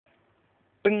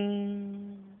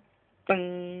Bing,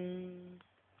 bing,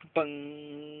 bing.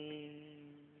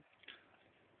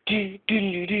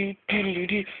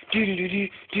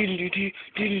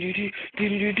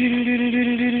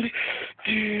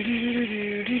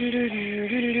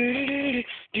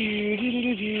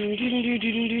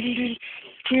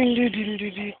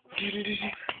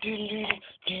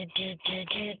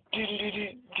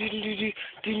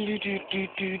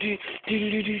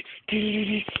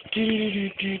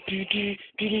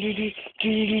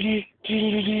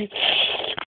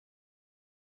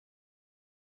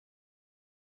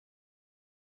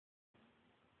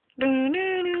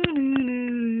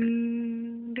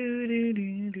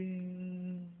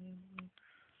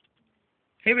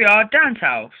 Here we are at Dan's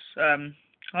house, on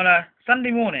a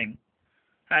Sunday morning,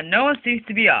 and no one seems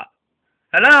to be up.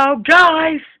 Hello,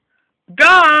 guys!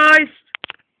 Guys!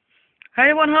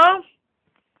 Anyone home?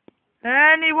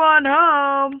 Anyone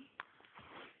home?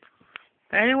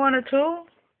 Anyone at all?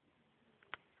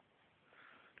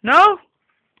 No?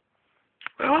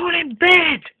 We're all in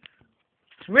bed!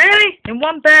 Really? In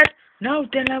one bed? No,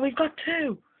 Dylan, we've got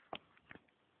two.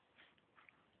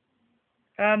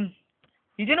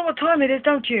 You do know what time it is,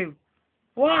 don't you?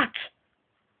 What?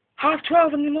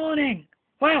 12:30 in the morning.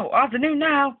 Well, afternoon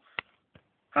now.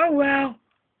 Oh well.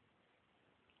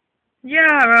 Yeah,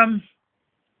 I'm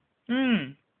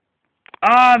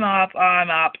up.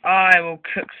 I will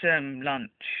cook some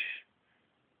lunch.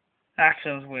 That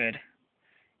sounds weird.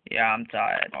 Yeah, I'm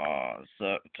tired. Oh,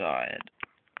 so tired.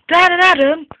 Dad and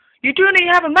Adam, you didn't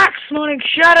have a match this morning.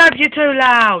 Shut up, you're too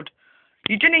loud.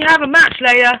 You didn't have a match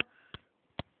later.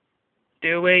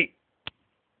 Do we?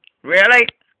 Really?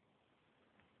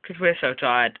 'Cause we're so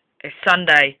tired. It's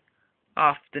Sunday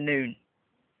afternoon.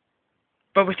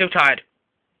 But we're still tired.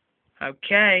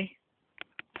 Okay.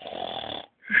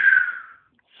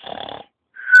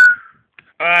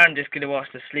 I'm just gonna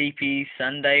watch the sleepy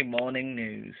Sunday morning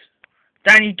news.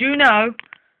 Dan, you do know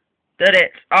that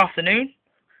it's afternoon?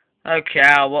 Okay,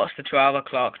 I'll watch the 12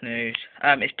 o'clock news.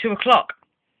 It's 2 o'clock.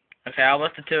 Okay, I'll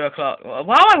watch the 2 o'clock. Why am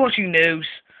I watching news?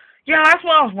 Yeah, that's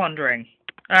what I was wondering.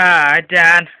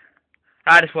 Dan.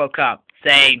 I just woke up.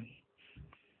 Same.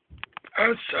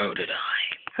 Oh, so did I.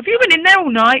 Have you been in there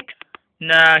all night?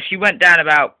 Nah, she went down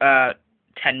about,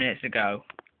 10 minutes ago.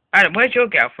 Adam, where's your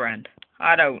girlfriend?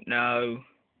 I don't know.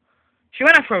 She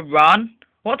went out for a run.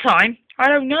 What time? I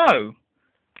don't know.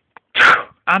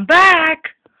 I'm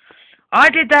back! I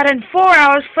did that in 4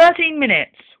 hours, 13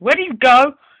 minutes. Where do you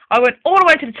go? I went all the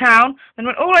way to the town, then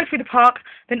went all the way through the park,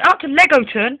 then up to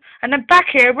Legolton, and then back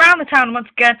here, round the town once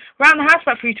again, round the house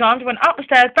about 3 times, went up the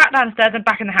stairs, back down the stairs, and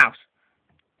back in the house.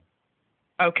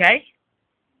 Okay.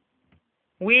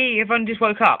 We have only just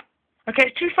woke up. Okay,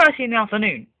 it's 2:30 in the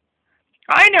afternoon.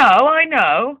 I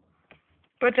know.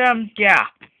 But, yeah.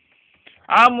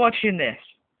 I'm watching this.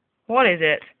 What is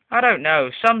it? I don't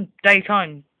know. Some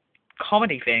daytime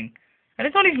comedy thing. And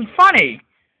it's not even funny.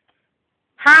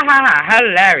 Ha ha ha,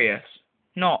 hilarious.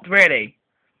 Not really.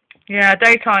 Yeah,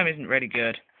 daytime isn't really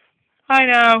good. I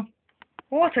know.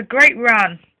 What a great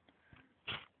run.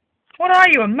 What are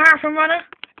you, a marathon runner?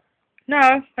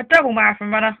 No, a double marathon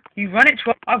runner. You run it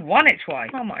twice. I've won it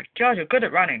twice. Oh my god, you're good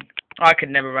at running. I could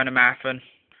never run a marathon.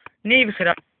 Neither could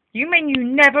I. You mean you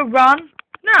never run?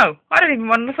 No, I don't even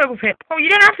run in the football pitch. Oh, you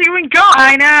don't have to, you're in goal.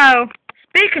 I know.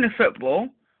 Speaking of football,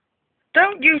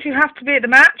 don't you two have to be at the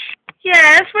match?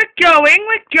 Yes, we're going.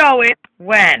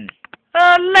 When?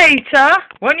 Later.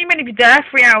 Weren't you meant to be there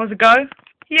 3 hours ago?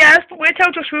 Yes, but we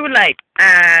told Josh we were late.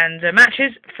 And the match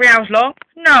is 3 hours long?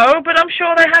 No, but I'm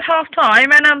sure they had half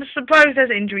time, and I suppose there's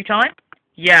injury time.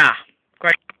 Yeah,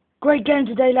 great. Great game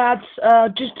today, lads.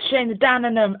 Just a shame that Dan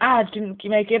and Ads didn't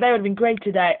make it. They would have been great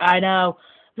today. I know.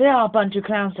 They are a bunch of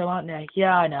clowns though, aren't they?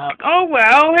 Yeah, I know. Oh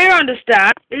well, here I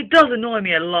understand. It does annoy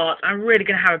me a lot. I'm really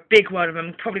going to have a big word with them.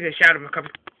 I'm probably going to shout at them a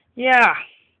couple. Yeah.